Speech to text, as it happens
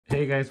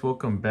Hey guys,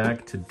 welcome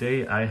back.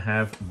 Today I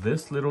have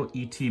this little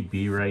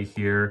ETB right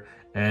here,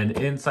 and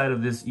inside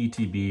of this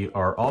ETB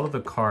are all of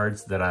the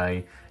cards that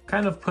I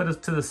kind of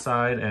put to the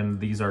side, and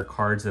these are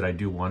cards that I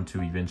do want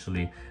to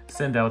eventually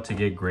send out to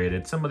get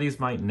graded. Some of these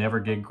might never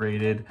get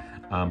graded,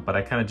 but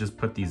I kind of just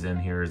put these in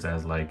here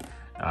as like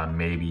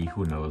maybe,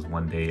 who knows,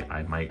 one day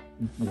I might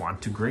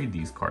want to grade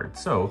these cards.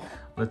 So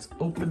let's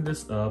open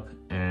this up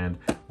and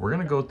we're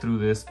gonna go through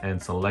this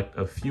and select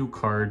a few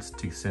cards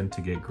to send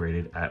to get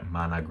graded at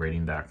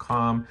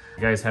managrading.com.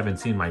 If you guys haven't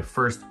seen my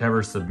first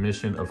ever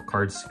submission of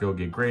cards to go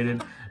get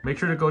graded, make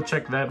sure to go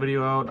check that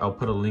video out. I'll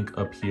put a link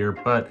up here.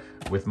 But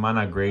with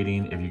Mana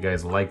Grading, if you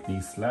guys like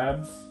these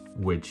slabs,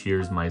 which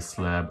here's my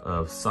slab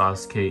of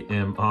Sasuke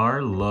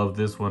MR. Love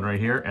this one right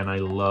here, and I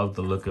love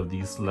the look of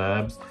these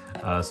slabs.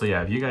 So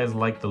yeah, if you guys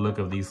like the look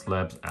of these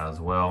slabs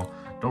as well,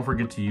 don't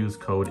forget to use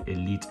code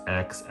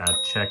ELITEX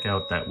at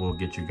checkout. That will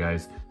get you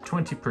guys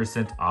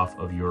 20% off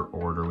of your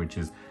order, which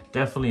is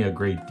definitely a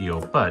great deal.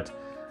 But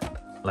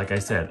like I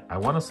said, I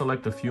want to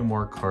select a few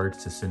more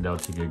cards to send out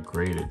to get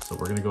graded. So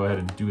we're going to go ahead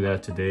and do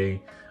that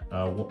today.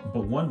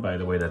 But one, by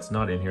the way, that's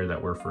not in here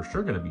that we're for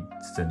sure going to be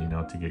sending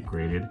out to get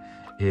graded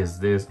is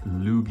this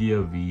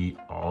Lugia V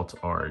alt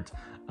art.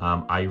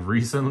 I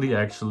recently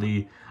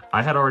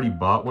I had already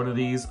bought one of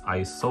these.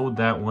 I sold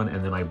that one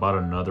and then I bought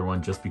another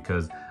one just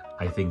because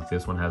I think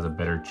this one has a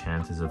better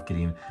chances of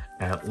getting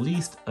at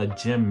least a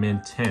gem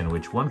mint 10,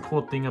 which one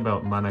cool thing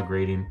about Mana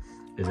Grading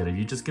is that if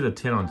you just get a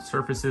 10 on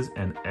surfaces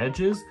and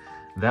edges,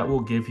 that will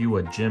give you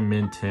a gem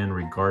mint 10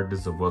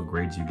 regardless of what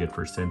grades you get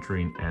for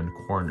centering and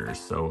corners.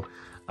 So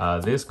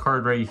this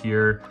card right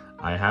here,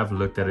 I have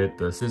looked at it.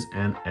 The surfaces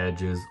and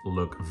edges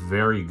look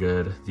very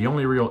good. The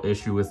only real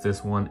issue with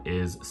this one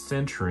is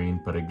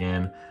centering, but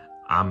again,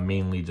 I'm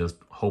mainly just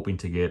hoping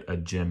to get a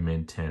gem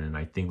mint 10, and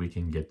I think we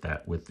can get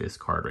that with this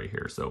card right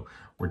here. So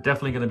we're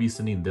definitely going to be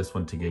sending this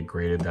one to get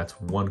graded. That's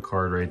one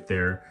card right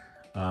there.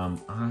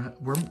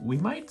 We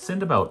might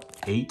send about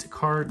 8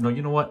 cards. No,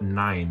 you know what?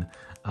 9.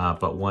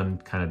 But one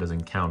kind of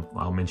doesn't count.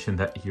 I'll mention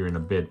that here in a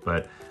bit.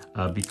 But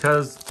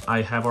because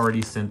I have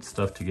already sent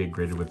stuff to get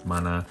graded with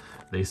Mana,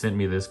 they sent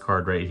me this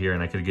card right here,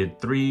 and I could get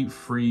 3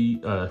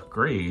 free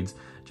grades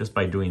just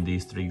by doing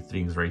these 3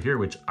 things right here,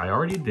 which I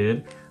already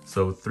did.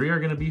 So 3 are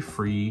going to be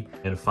free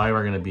and 5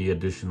 are going to be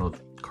additional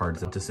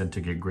cards to send to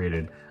get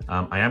graded.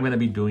 I am going to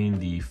be doing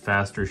the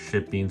faster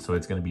shipping, so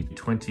it's going to be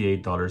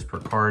 $28 per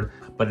card.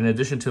 But in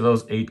addition to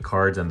those 8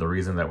 cards, and the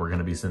reason that we're going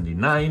to be sending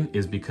 9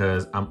 is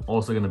because I'm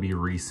also going to be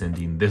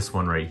resending this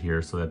one right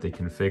here so that they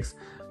can fix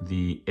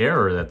the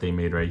error that they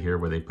made right here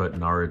where they put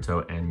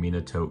Naruto and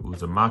Minato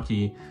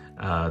Uzumaki.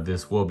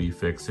 This will be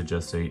fixed to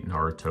just say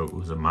Naruto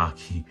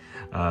Uzumaki.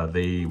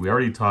 We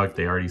already talked,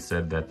 they already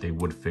said that they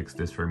would fix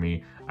this for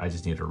me. I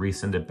just need to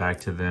resend it back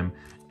to them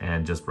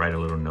and just write a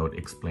little note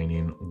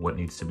explaining what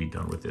needs to be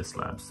done with this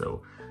slab.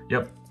 So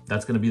yep,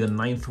 that's gonna be the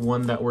 9th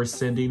one that we're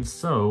sending.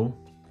 So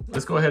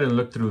let's go ahead and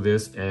look through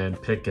this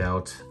and pick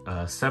out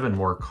 7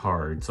 more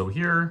cards. So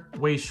here,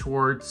 Wei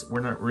Schwartz, we're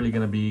not really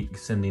gonna be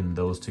sending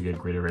those to get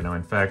graded right now.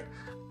 In fact,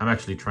 I'm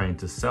actually trying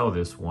to sell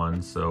this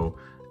one, so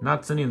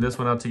not sending this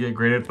one out to get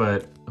graded,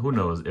 but who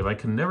knows? If I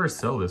can never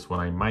sell this one,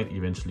 I might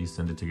eventually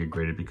send it to get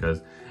graded because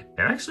it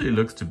actually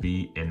looks to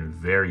be in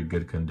very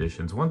good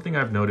conditions. One thing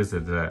I've noticed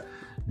is that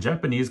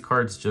Japanese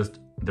cards, just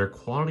their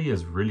quality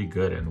is really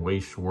good, and Wei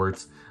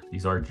Schwartz,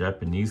 these are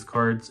Japanese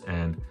cards,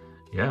 and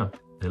yeah,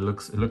 it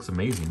looks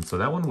amazing. So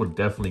that one would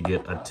definitely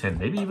get a 10,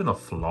 maybe even a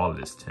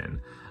flawless 10.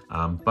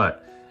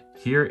 But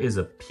here is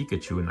a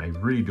Pikachu, and I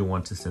really do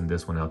want to send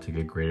this one out to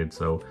get graded.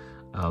 So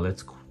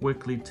let's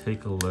quickly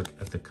take a look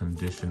at the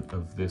condition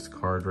of this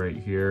card right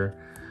here.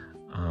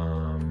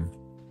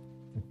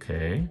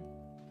 Okay,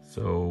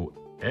 so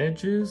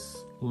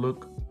edges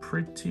look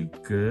pretty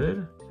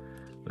good.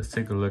 Let's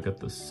take a look at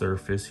the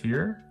surface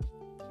here.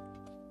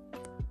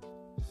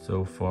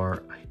 So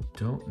far, I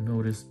don't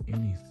notice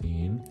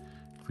anything.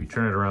 If we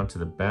turn it around to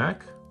the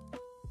back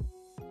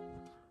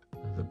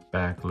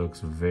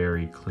looks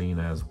very clean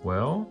as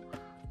well.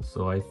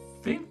 So I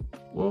think,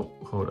 well,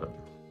 hold up.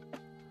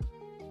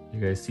 You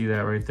guys see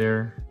that right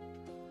there?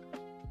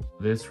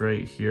 This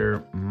right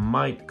here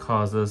might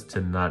cause us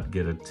to not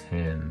get a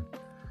 10.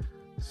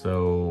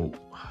 So,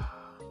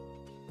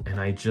 and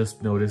I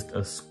just noticed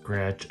a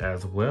scratch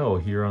as well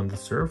here on the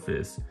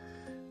surface.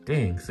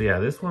 Dang, so yeah,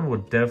 this one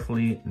would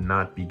definitely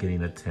not be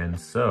getting a 10.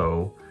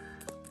 So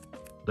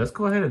let's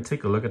go ahead and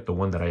take a look at the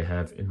one that I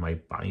have in my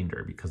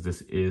binder because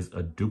this is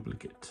a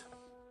duplicate.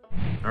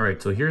 All right,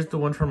 so here's the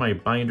one from my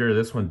binder.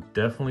 This one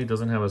definitely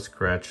doesn't have a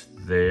scratch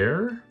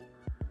there.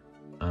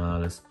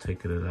 Let's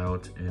take it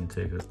out and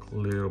take a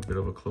little bit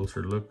of a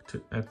closer look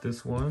at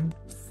this one.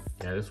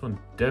 Yeah, this one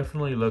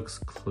definitely looks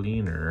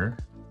cleaner.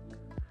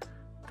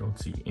 Don't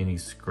see any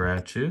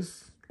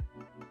scratches.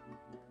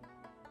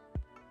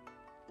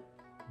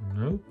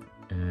 Nope.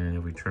 And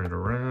if we turn it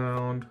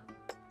around,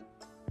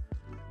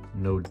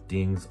 no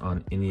dings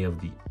on any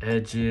of the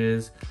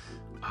edges.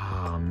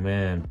 Oh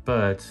man,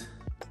 but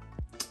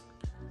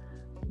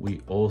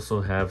we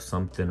also have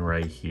something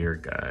right here,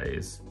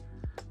 guys.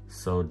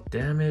 So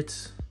damn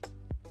it.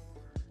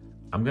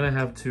 I'm going to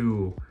have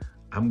to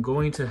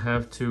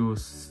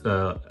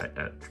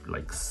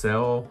like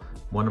sell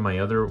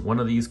one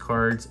of these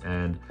cards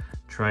and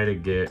try to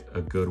get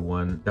a good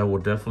one that will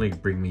definitely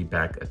bring me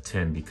back a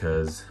 10,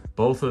 because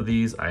both of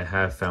these I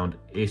have found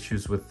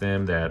issues with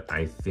them that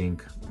I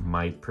think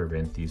might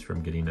prevent these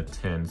from getting a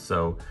 10.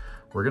 So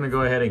we're gonna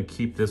go ahead and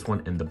keep this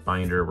one in the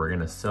binder. We're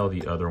gonna sell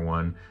the other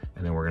one,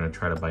 and then we're gonna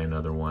try to buy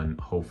another one,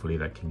 hopefully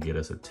that can get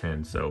us a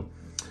 10. So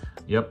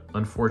yep,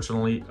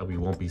 unfortunately we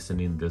won't be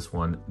sending this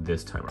one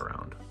this time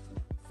around.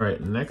 All right,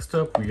 next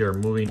up we are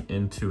moving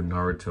into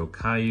Naruto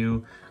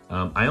Kayou.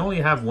 I only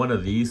have one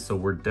of these, so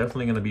we're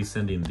definitely going to be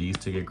sending these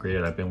to get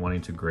graded. I've been wanting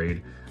to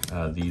grade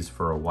these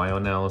for a while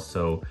now.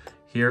 So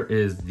here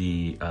is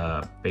the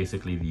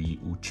basically the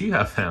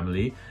Uchiha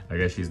family. I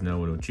guess she's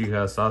known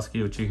Uchiha,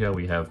 Sasuke Uchiha.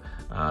 We have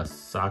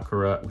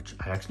Sakura, which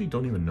I actually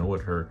don't even know what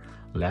her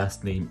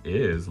last name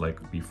is,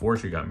 like before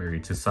she got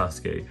married to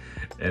Sasuke.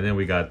 And then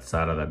we got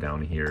Sarada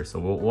down here. So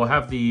we'll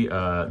have the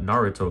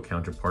Naruto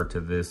counterpart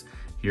to this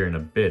here in a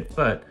bit,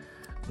 but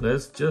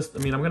let's just,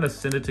 I'm gonna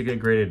send it to get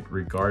graded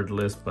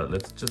regardless, but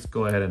let's just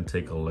go ahead and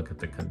take a look at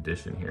the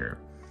condition here.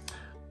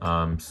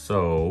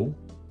 So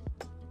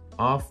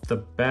off the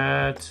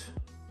bat,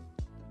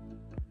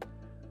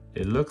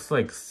 it looks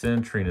like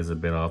centering is a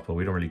bit off, but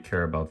we don't really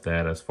care about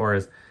that. As far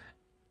as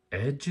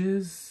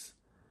edges,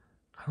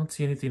 I don't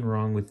see anything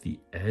wrong with the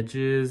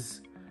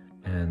edges,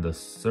 and the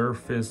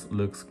surface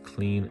looks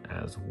clean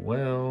as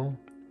well.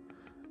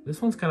 This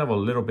one's kind of a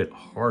little bit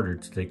harder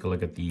to take a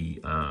look at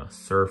the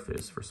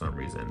surface for some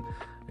reason.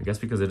 I guess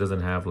because it doesn't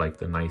have like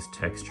the nice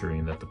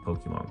texturing that the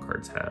Pokemon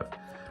cards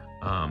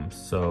have.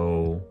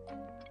 So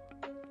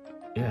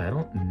yeah, I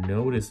don't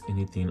notice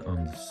anything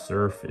on the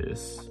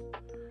surface.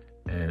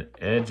 And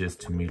edges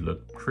to me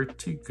look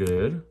pretty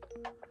good.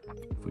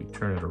 If we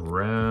turn it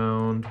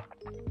around.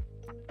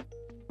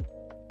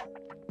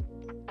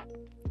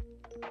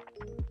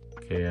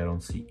 Okay, I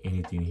don't see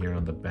anything here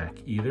on the back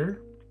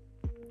either.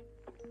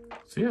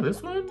 So yeah,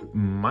 this one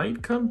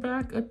might come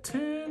back a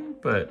 10,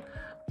 but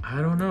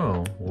I don't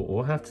know.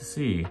 We'll have to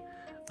see,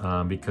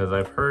 because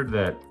I've heard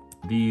that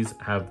these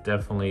have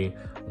definitely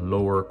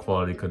lower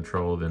quality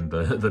control than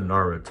the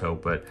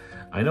Naruto, but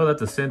I know that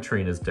the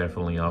centering is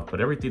definitely off, but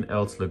everything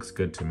else looks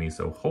good to me.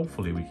 So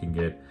hopefully we can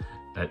get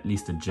at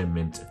least a Gem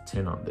Mint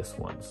 10 on this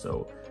one.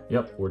 So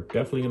yep, we're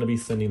definitely gonna be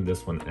sending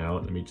this one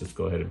out. Let me just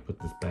go ahead and put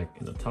this back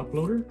in the top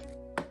loader.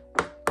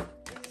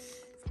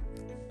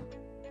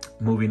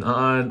 Moving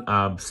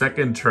on,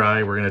 second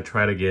try, we're gonna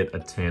try to get a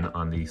 10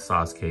 on the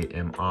Sasuke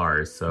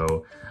MR.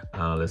 So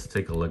let's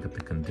take a look at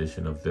the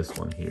condition of this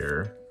one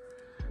here.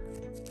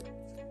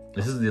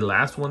 This is the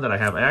last one that I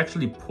have. I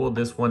actually pulled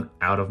this one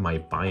out of my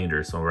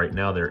binder. So right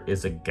now there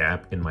is a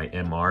gap in my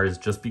MRs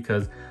just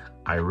because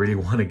I really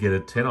want to get a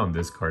 10 on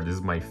this card. This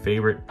is my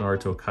favorite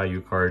Naruto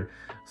Kayou card.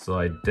 So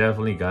I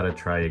definitely gotta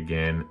try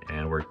again.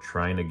 And we're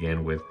trying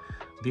again with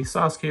the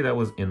Sasuke that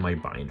was in my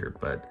binder.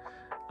 But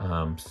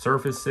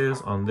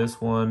surfaces on this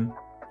one,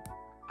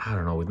 I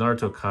don't know, with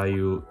Naruto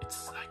Kayou,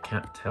 I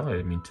can't tell.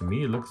 I mean, to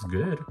me it looks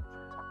good.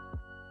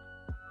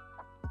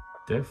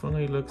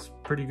 Definitely looks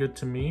pretty good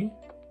to me.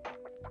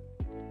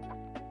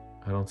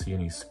 I don't see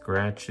any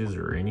scratches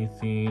or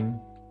anything.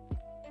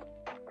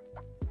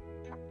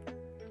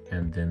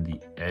 And then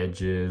the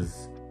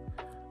edges,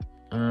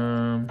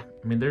 I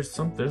mean, there's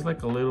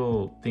like a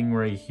little thing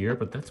right here,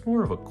 but that's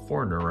more of a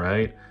corner,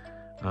 right?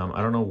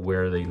 I don't know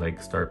where they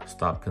like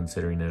stop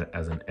considering it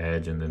as an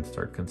edge and then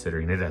start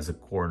considering it as a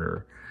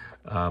corner.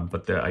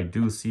 But I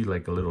do see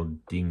like a little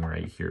ding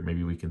right here.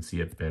 Maybe we can see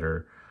it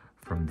better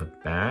from the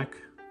back.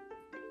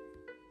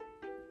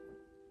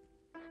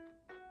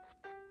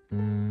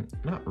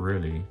 Not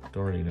really.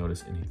 Don't really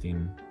notice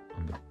anything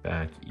on the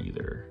back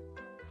either.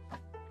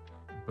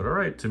 But all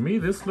right, to me,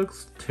 this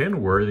looks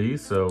 10 worthy.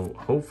 So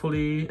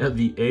hopefully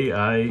the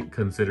AI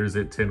considers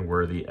it 10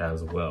 worthy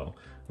as well.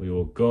 We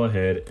will go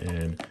ahead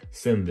and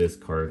send this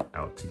card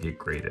out to get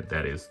graded.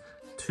 That is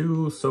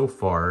 2 so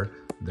far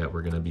that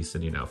we're gonna be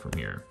sending out from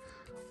here.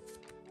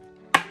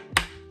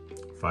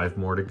 5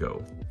 more to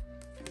go.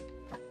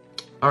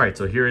 All right,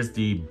 so here is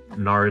the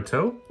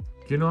Naruto.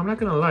 You know, I'm not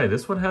gonna lie,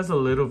 this one has a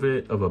little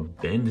bit of a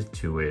bend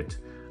to it,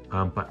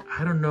 but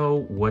I don't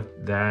know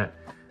what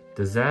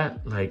does that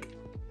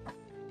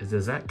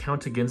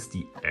count against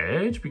the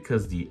edge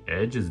because the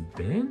edge is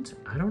bent?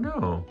 I don't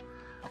know.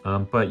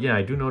 But yeah,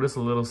 I do notice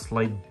a little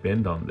slight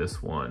bend on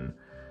this one.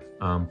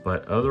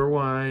 But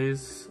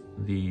otherwise,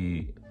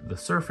 the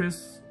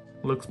surface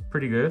looks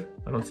pretty good.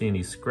 I don't see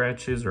any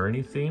scratches or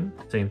anything.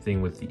 Same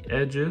thing with the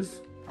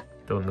edges.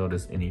 Don't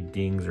notice any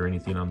dings or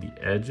anything on the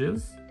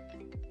edges.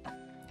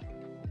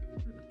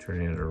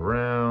 Turning it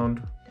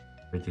around.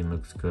 Everything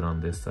looks good on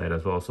this side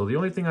as well. So the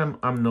only thing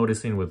I'm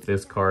noticing with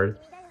this card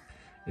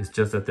is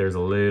just that there's a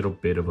little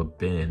bit of a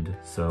bend.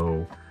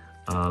 So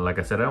like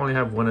I said, I only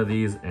have one of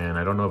these and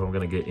I don't know if I'm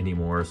gonna get any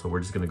more. So we're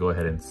just gonna go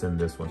ahead and send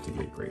this one to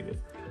get graded.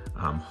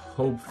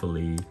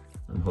 Hopefully,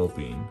 I'm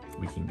hoping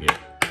we can get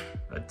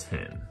a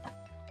 10.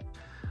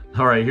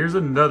 All right, here's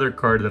another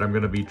card that I'm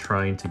gonna be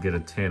trying to get a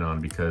 10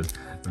 on because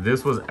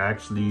this was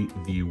actually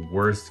the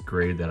worst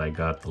grade that I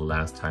got the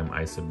last time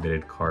I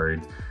submitted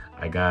cards.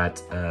 I got,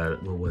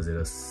 what was it,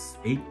 a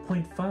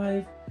 8.5?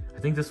 I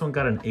think this one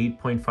got an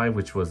 8.5,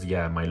 which was,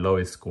 yeah, my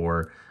lowest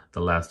score the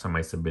last time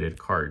I submitted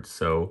cards.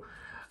 So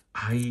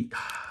I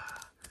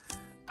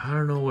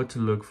don't know what to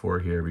look for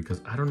here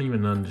because I don't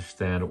even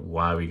understand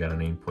why we got an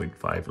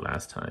 8.5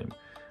 last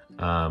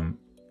time.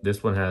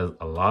 This one has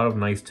a lot of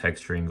nice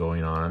texturing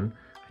going on.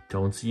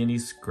 Don't see any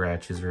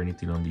scratches or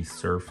anything on the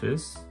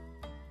surface,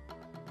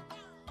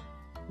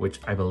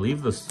 which I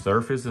believe the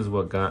surface is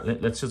what got.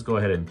 Let's just go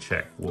ahead and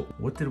check.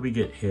 What did we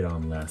get hit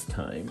on last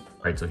time?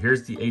 All right, so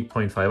here's the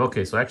 8.5.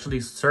 Okay, so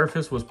actually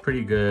surface was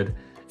pretty good.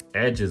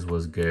 Edges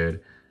was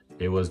good.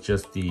 It was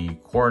just the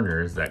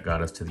corners that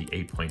got us to the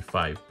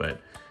 8.5,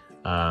 but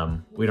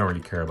we don't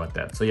really care about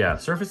that. So yeah,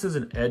 surfaces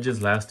and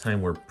edges last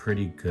time were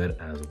pretty good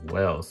as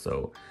well.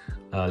 So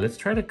let's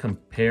try to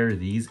compare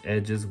these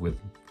edges with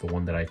the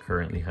one that I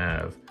currently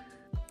have.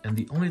 And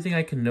the only thing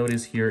I can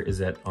notice here is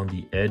that on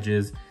the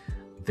edges,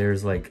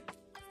 there's like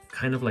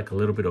kind of like a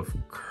little bit of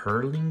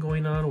curling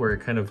going on where it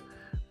kind of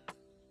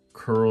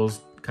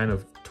curls kind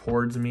of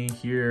towards me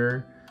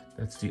here.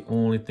 That's the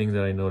only thing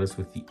that I notice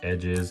with the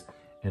edges.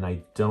 And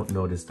I don't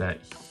notice that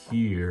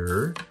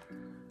here.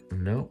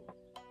 Nope,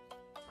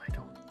 I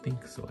don't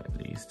think so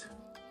at least.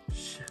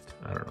 Shit,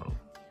 I don't know.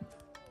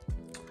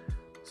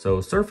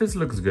 So surface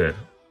looks good.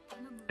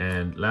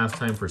 And last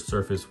time for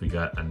surface, we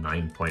got a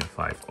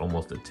 9.5,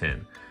 almost a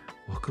 10.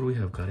 What could we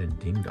have gotten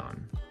dinged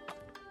on?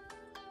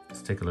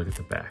 Let's take a look at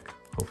the back.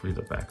 Hopefully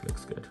the back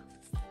looks good.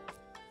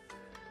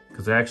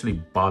 Because I actually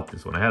bought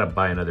this one. I had to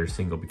buy another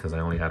single because I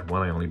only had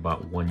one. I only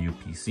bought one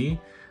UPC.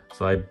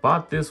 So I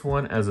bought this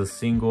one as a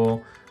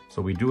single.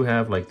 So we do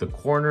have like the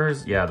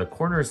corners. Yeah, the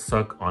corners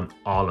suck on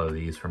all of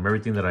these. From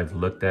everything that I've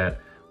looked at,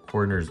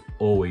 corners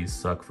always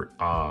suck for,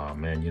 ah,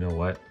 man, you know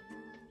what?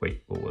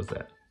 Wait, what was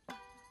that?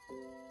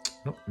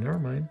 Nope, never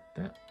mind.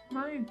 That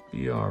might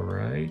be all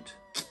right.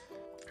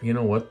 You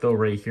know what though,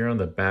 right here on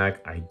the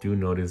back, I do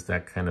notice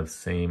that kind of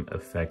same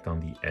effect on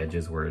the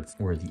edges where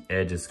the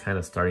edge is kind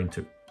of starting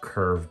to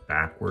curve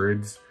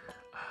backwards.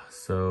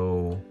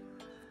 So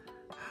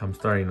I'm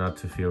starting not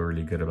to feel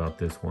really good about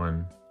this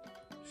one.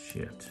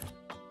 Shit.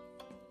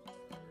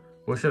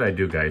 What should I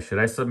do, guys? Should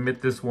I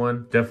submit this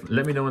one?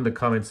 Let me know in the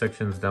comment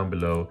sections down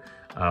below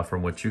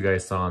from what you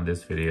guys saw in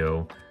this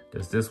video.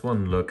 Does this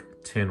one look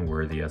 10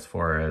 worthy as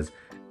far as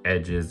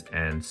edges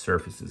and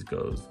surfaces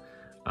goes?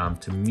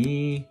 To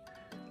me,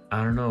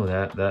 I don't know,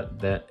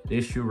 that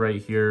issue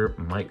right here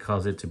might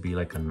cause it to be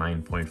like a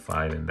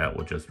 9.5 and that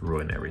will just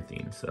ruin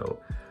everything. So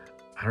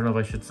I don't know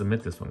if I should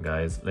submit this one,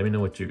 guys. Let me know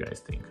what you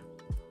guys think.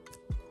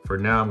 For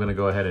now, I'm gonna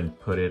go ahead and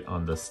put it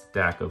on the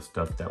stack of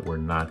stuff that we're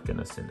not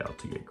gonna send out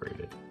to get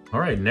graded. All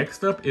right,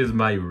 next up is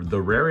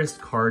the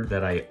rarest card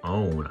that I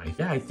own.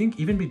 I think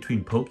even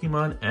between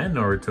Pokemon and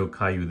Naruto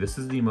Kayou, this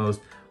is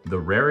the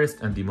rarest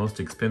and the most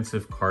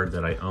expensive card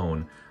that I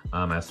own.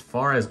 As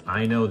far as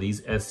I know,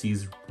 these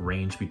SCs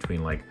range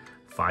between like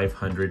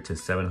 $500 to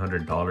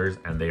 $700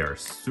 and they are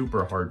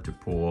super hard to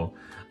pull.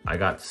 I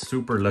got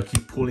super lucky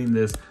pulling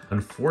this.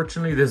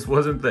 Unfortunately, this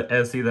wasn't the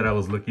SC that I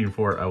was looking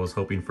for. I was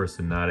hoping for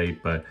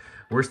Tsunade, but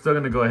we're still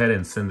gonna go ahead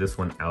and send this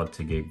one out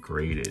to get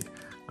graded.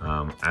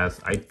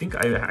 As I think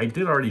I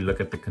did already look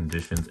at the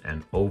conditions,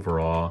 and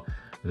overall,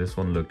 this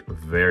one looked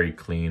very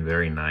clean,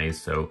 very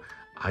nice. So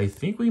I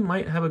think we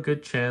might have a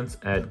good chance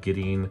at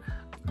getting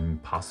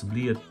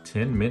possibly a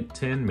 10, mint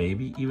 10,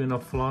 maybe even a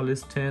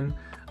flawless 10.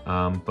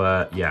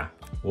 But yeah,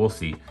 we'll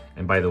see.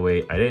 And by the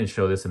way, I didn't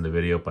show this in the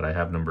video, but I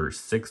have number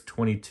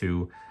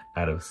 622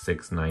 out of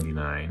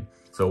 699.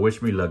 So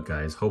wish me luck,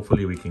 guys.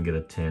 Hopefully we can get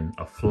a 10,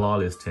 a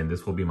flawless 10.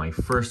 This will be my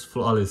first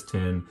flawless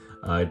 10.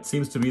 It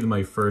seems to be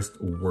my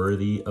first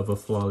worthy of a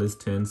flawless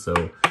 10. So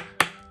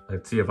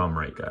let's see if I'm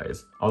right,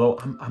 guys. Although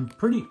I'm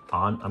pretty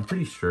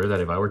sure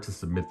that if I were to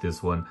submit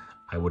this one,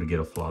 I would get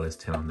a flawless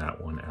 10 on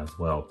that one as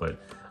well. But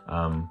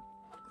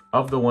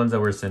of the ones that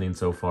we're sending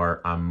so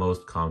far, I'm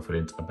most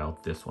confident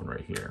about this one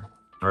right here.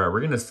 All right,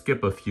 we're gonna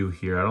skip a few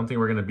here. I don't think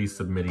we're gonna be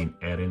submitting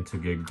Eden to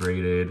get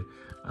graded.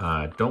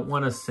 Don't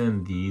wanna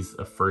send these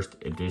first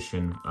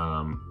edition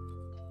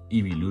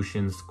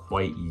evolutions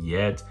quite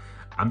yet.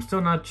 I'm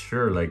still not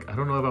sure. Like, I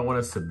don't know if I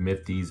wanna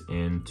submit these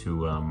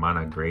into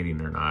mana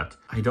grading or not.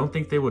 I don't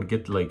think they would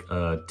get like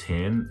a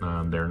 10.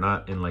 They're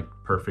not in like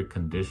perfect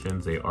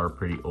conditions. They are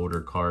pretty older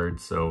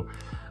cards. So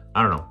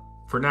I don't know.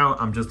 For now,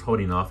 I'm just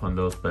holding off on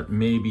those, but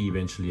maybe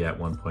eventually at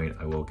one point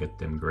I will get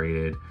them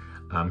graded.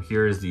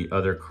 Here is the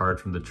other card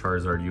from the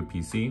Charizard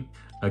UPC.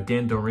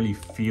 Again, don't really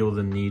feel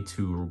the need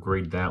to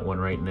grade that one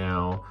right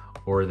now,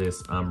 or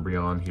this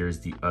Umbreon. Here's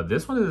the,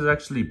 this one is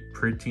actually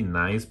pretty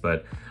nice,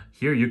 but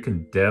here you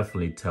can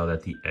definitely tell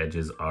that the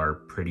edges are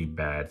pretty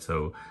bad.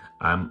 So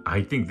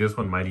I think this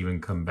one might even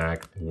come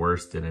back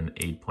worse than an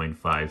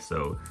 8.5.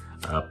 So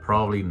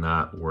probably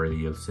not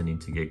worthy of sending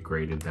to get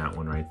graded, that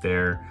one right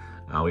there.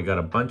 We got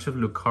a bunch of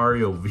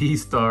Lucario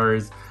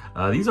V-Stars.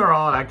 These are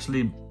all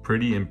actually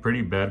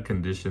pretty bad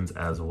conditions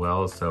as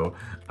well. So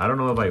I don't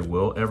know if I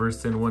will ever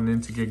send one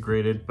in to get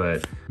graded,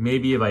 but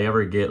maybe if I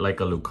ever get like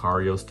a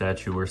Lucario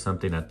statue or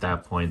something at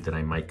that point, then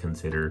I might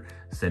consider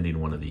sending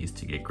one of these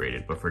to get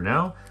graded. But for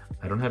now,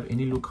 I don't have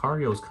any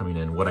Lucarios coming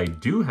in. What I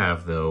do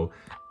have though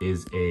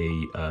is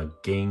a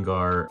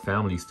Gengar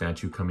family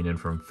statue coming in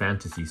from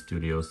Fantasy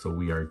Studios. So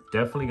we are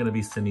definitely going to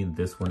be sending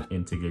this one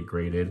in to get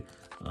graded.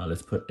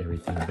 Let's put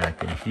everything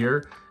back in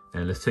here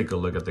and let's take a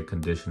look at the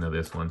condition of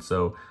this one.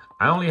 So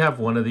I only have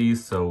one of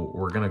these, so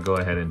we're gonna go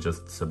ahead and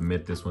just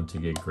submit this one to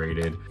get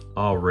graded.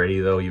 Already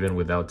though, even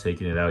without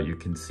taking it out, you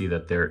can see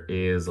that there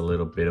is a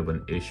little bit of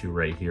an issue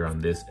right here on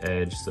this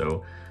edge.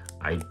 So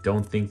I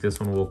don't think this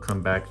one will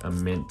come back a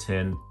mint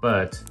 10,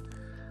 but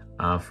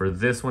for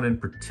this one in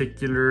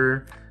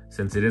particular,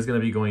 since it is gonna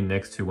be going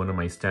next to one of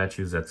my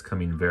statues that's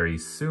coming very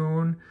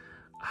soon,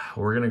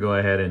 we're gonna go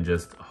ahead and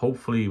just,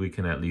 hopefully we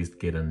can at least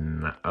get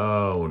a,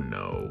 oh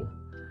no.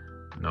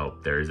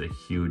 Nope, there is a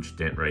huge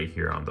dent right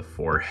here on the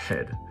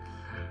forehead.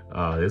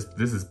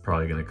 This is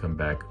probably gonna come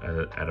back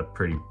at a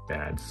pretty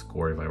bad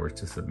score if I were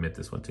to submit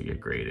this one to get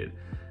graded.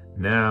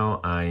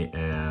 Now I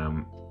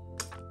am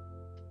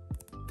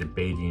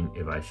debating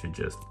if I should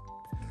just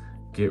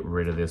get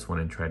rid of this one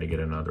and try to get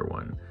another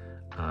one.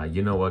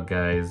 You know what,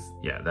 guys?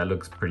 Yeah, that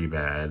looks pretty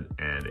bad,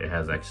 and it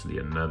has actually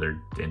another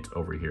dent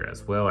over here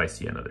as well. I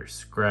see another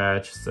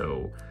scratch,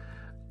 so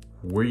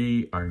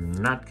we are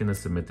not gonna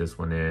submit this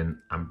one in.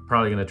 I'm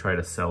probably gonna try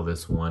to sell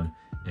this one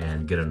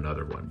and get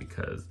another one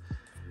because,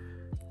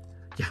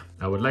 yeah,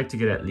 I would like to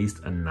get at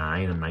least a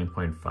 9, a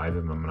 9.5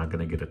 if I'm not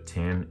gonna get a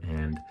 10.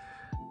 And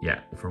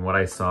yeah, from what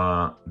I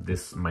saw,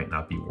 this might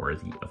not be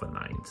worthy of a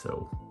 9.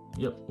 So,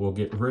 yep, we'll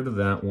get rid of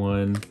that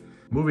one.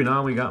 Moving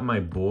on, we got my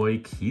boy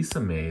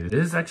Kisame.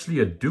 This is actually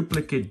a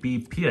duplicate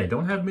BP. I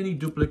don't have many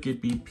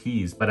duplicate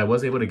BPs, but I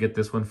was able to get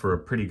this one for a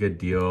pretty good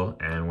deal.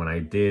 And when I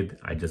did,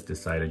 I just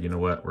decided, you know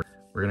what?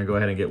 We're gonna go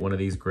ahead and get one of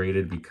these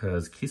graded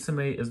because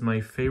Kisame is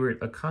my favorite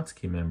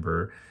Akatsuki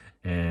member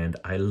and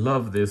I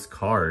love this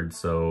card.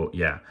 So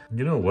yeah,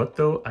 you know what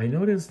though? I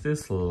noticed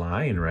this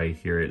line right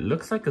here. It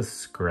looks like a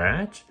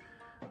scratch,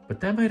 but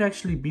that might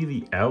actually be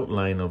the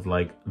outline of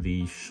like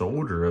the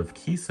shoulder of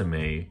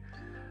Kisame.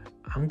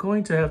 I'm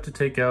going to have to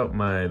take out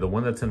the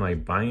one that's in my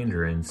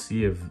binder and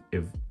see if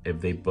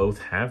they both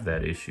have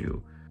that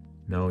issue.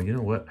 No, you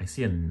know what? I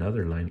see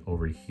another line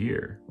over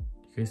here.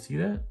 You guys see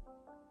that?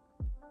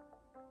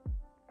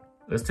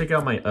 Let's take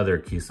out my other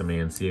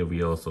Kisame and see if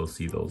we also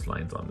see those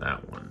lines on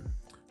that one.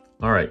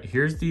 All right,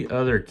 here's the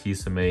other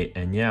Kisame,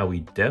 and yeah,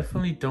 we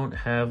definitely don't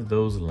have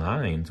those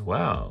lines.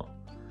 Wow.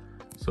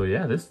 So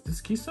yeah, this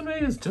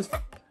Kisame is just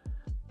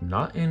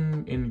not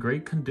in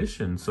great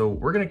condition. So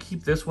we're gonna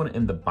keep this one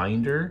in the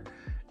binder,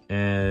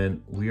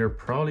 and we are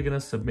probably gonna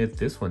submit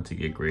this one to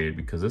get graded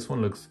because this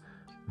one looks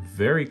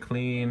very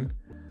clean.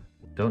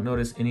 Don't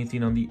notice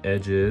anything on the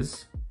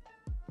edges.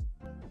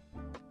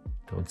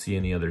 Don't see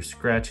any other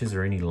scratches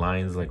or any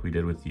lines like we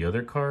did with the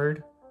other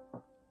card.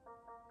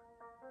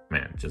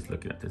 Man, just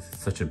looking at this,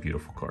 it's such a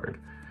beautiful card.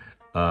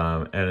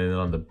 And then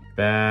on the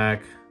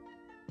back,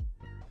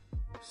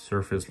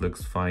 surface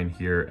looks fine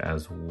here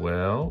as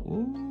well.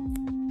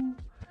 Ooh,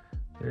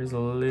 there's a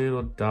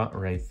little dot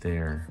right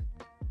there.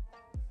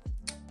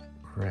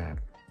 Crap.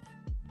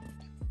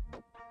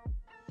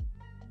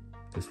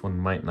 This one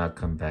might not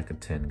come back a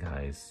 10,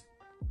 guys.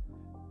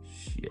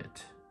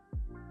 Shit.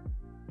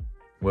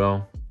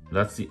 Well,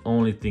 that's the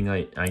only thing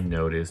I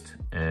noticed,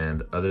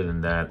 and other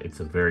than that, it's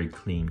a very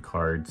clean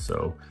card.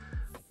 So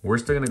we're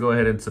still gonna go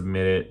ahead and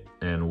submit it,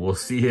 and we'll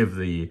see if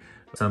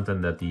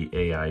something that the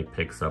AI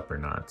picks up or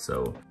not.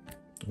 So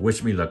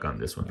wish me luck on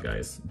this one,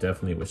 guys.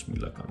 Definitely wish me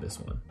luck on this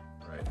one.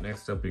 All right,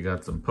 next up we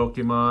got some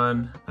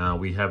Pokemon.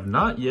 We have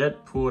not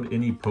yet pulled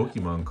any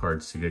Pokemon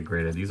cards to get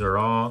graded. These are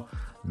all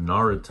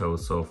Naruto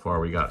so far.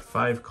 We got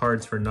 5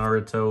 cards for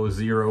Naruto,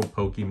 0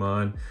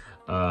 Pokemon.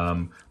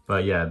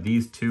 But yeah,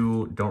 these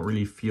two don't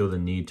really feel the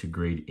need to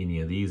grade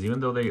any of these, even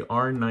though they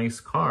are nice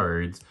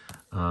cards.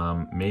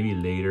 Maybe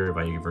later, if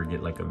I ever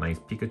get like a nice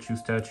Pikachu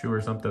statue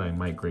or something, I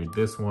might grade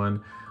this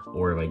one.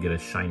 Or if I get a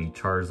shiny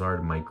Charizard,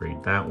 I might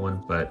grade that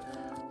one.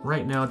 But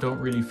right now, don't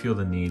really feel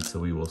the need, so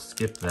we will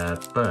skip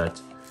that. But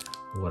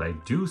what I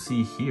do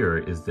see here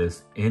is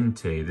this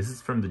Entei. This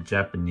is from the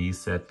Japanese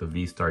set, the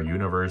V-Star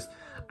Universe.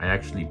 I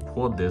actually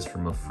pulled this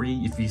from a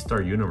free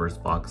V-Star Universe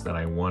box that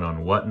I won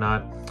on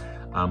Whatnot.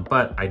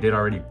 But I did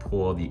already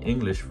pull the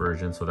English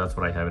version, so that's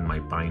what I have in my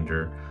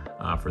binder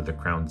for the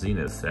Crown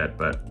Zenith set.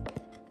 But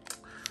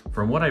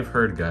from what I've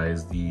heard,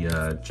 guys,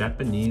 the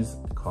Japanese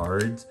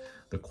cards,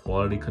 the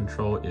quality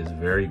control is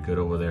very good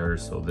over there.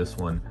 So this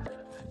one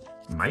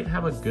might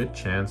have a good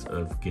chance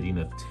of getting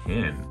a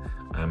 10.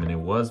 And it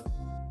was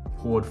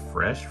pulled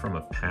fresh from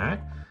a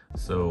pack,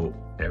 so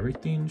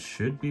everything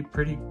should be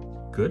pretty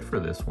good for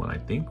this one. I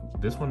think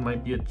this one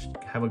might be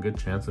have a good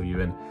chance of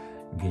even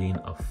getting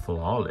a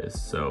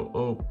flawless.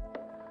 So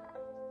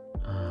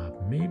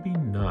maybe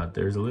not.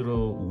 There's a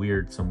little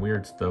some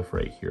weird stuff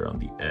right here on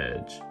the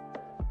edge.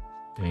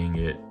 Dang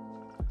it.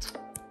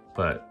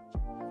 But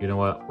you know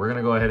what? We're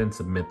gonna go ahead and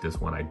submit this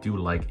one. I do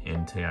like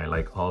Entei. I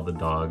like all the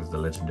dogs, the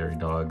legendary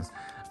dogs.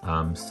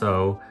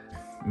 So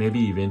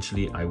maybe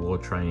eventually I will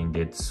try and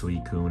get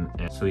Suicune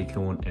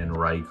and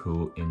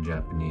Raikou in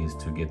Japanese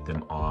to get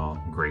them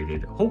all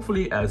graded.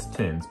 Hopefully as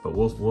 10s, but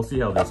we'll see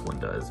how this one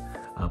does.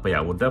 But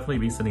yeah, we'll definitely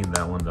be sending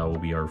that one. That will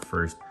be our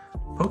first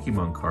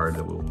Pokemon card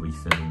that we'll be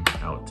sending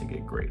out to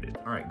get graded.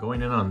 All right,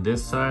 going in on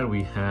this side,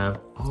 we have,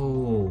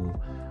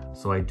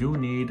 so I do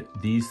need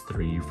these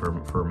 3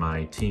 for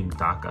my Team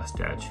Taka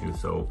statue.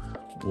 So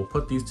we'll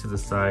put these to the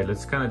side.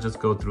 Let's kind of just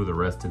go through the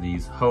rest of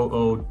these.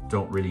 Ho-Oh,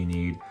 don't really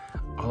need.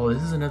 Oh,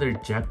 this is another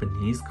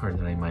Japanese card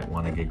that I might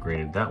want to get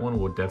graded. That one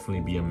will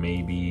definitely be a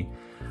maybe.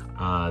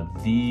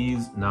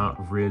 These,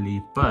 not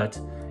really, but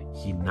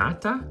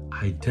Hinata,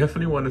 I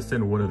definitely want to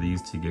send one of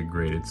these to get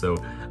graded. So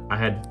I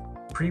had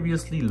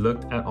previously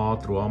looked at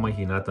through all my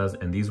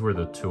Hinatas, and these were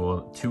the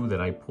two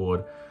that I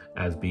pulled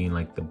as being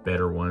like the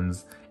better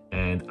ones.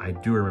 And I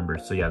do remember,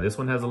 so yeah, this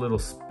one has a little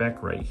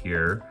speck right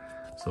here.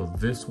 So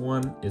this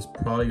one is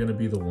probably gonna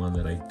be the one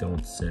that I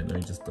don't send.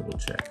 Let me just double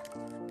check.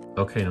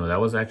 Okay, no, that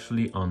was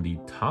actually on the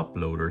top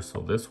loader.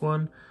 So this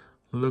one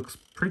looks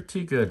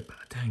pretty good.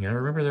 But dang, I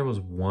remember there was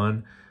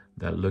one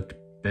that looked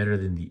better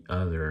than the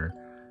other,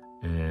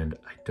 and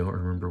I don't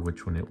remember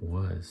which one it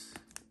was.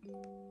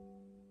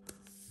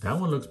 That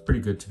one looks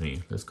pretty good to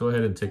me. Let's go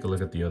ahead and take a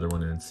look at the other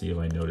one and see if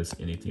I notice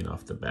anything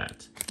off the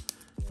bat.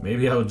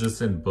 Maybe I'll just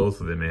send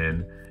both of them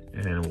in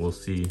and we'll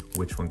see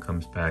which one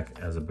comes back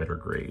as a better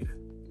grade.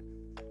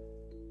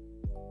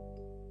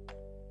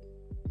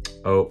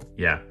 Oh,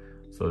 yeah.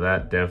 So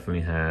that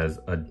definitely has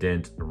a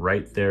dent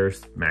right there,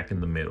 smack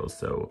in the middle.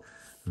 So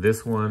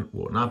this one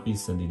will not be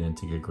sending in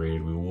to get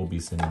graded. We will be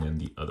sending in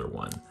the other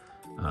one.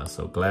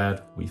 So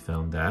glad we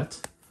found that.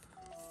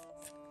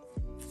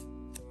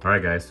 All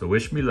right, guys, so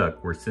wish me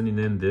luck. We're sending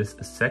in this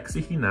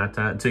sexy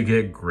Hinata to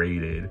get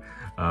graded.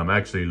 I'm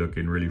actually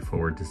looking really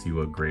forward to see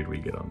what grade we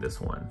get on this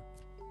one.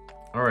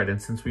 All right,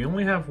 and since we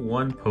only have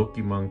one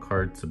Pokemon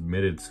card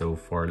submitted so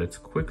far, let's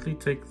quickly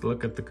take a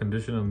look at the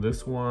condition on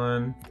this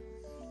one.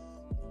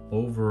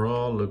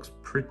 Overall, looks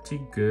pretty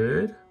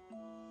good.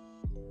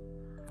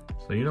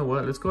 So you know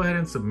what? Let's go ahead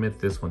and submit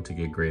this one to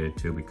get graded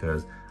too,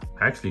 because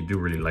I actually do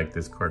really like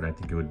this card. I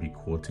think it would be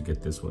cool to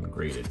get this one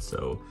graded.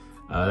 So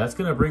that's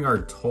gonna bring our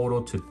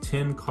total to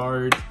 10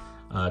 cards.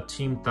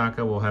 Team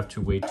Taka will have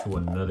to wait to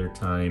another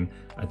time.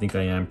 I think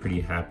I am pretty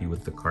happy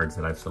with the cards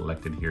that I've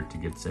selected here to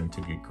get sent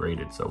to get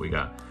graded. So we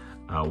got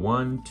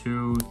 1,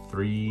 2,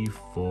 3,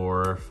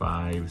 4,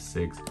 5,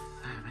 6, 7,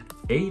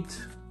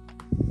 8,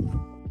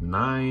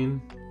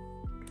 9,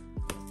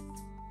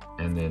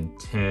 and then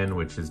 10,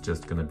 which is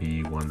just gonna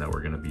be one that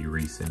we're gonna be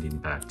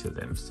resending back to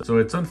them. So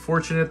it's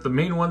unfortunate. The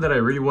main one that I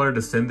really wanted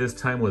to send this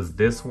time was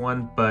this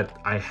one, but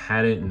I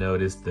hadn't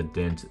noticed the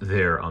dent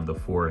there on the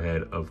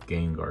forehead of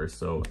Gengar.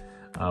 So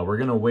we're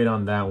gonna wait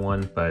on that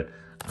one, but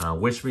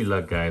wish me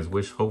luck, guys.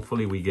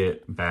 Hopefully we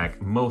get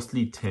back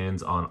mostly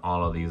 10s on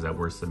all of these that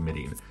we're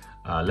submitting.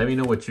 Let me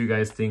know what you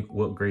guys think.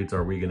 What grades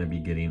are we gonna be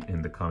getting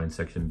in the comment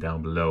section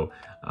down below?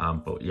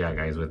 But yeah,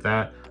 guys, with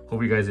that,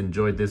 hope you guys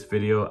enjoyed this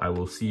video. I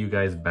will see you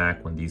guys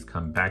back when these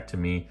come back to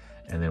me,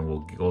 and then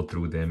we'll go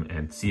through them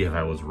and see if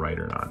I was right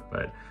or not.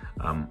 But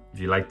if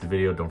you liked the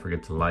video, don't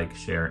forget to like,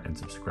 share, and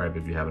subscribe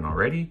if you haven't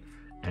already.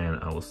 And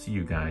I will see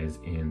you guys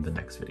in the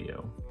next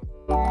video.